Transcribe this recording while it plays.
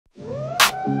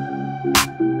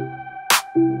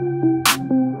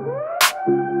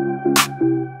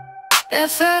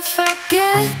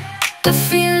Forget the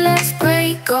feelings,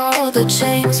 break all the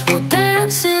chains. We'll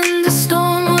dance in the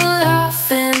storm, we'll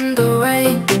laugh in the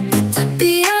rain. The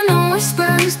piano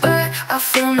whispers, but I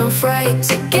feel no fright.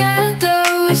 Together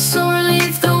we soar,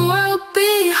 leave the world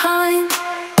behind.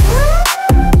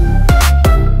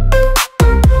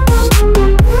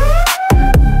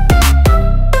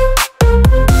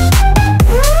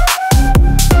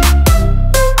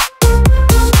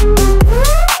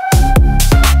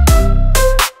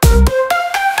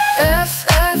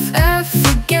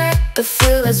 The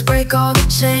feelings, break all the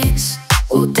chains.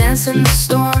 We'll dance in the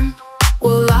storm,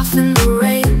 we'll laugh in the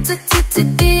rain.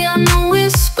 Piano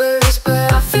whispers,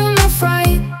 but I feel no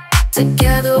fright.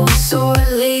 Together we soar,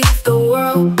 leave the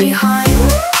world behind.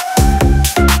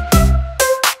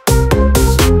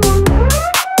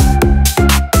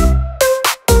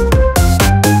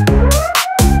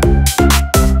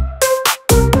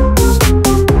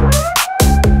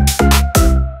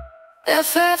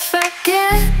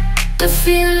 Forget the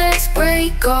feelings,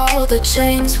 break all the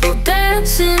chains. We'll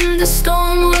dance in the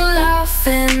storm, we'll laugh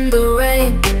in the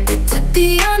rain. The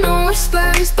piano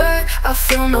whispers, but I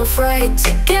feel no fright.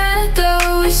 Together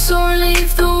we soar,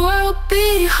 leave the world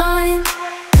behind.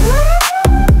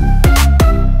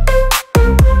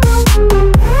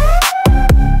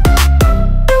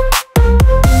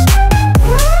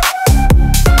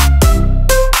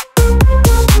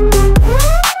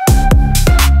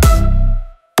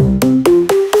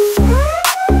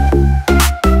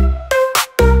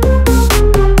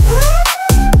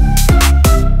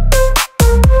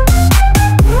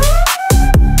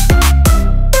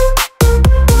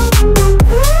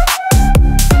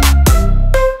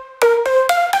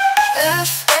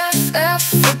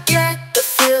 Forget the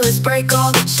feelings, break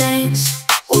all the chains.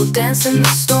 We'll dance in the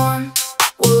storm,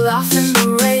 we'll laugh in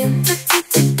the rain.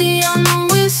 The piano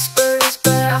whispers,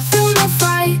 but I feel no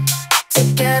fright.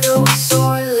 Together we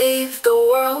soar, leave the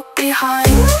world behind.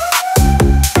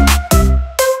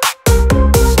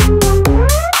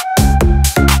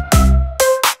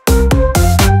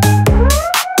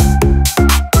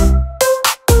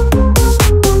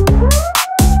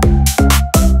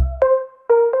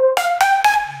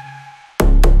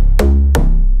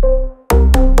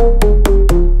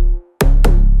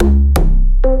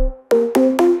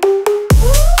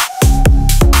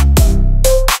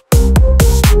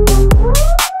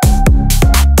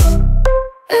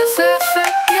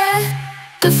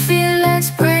 The feelings,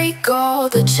 break all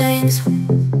the chains.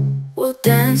 We'll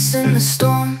dance in the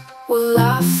storm, we'll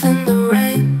laugh in the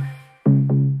rain.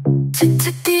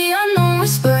 Piano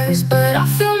whispers, but I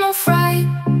feel no fright.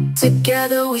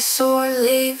 Together we soar,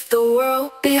 leave the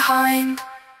world behind.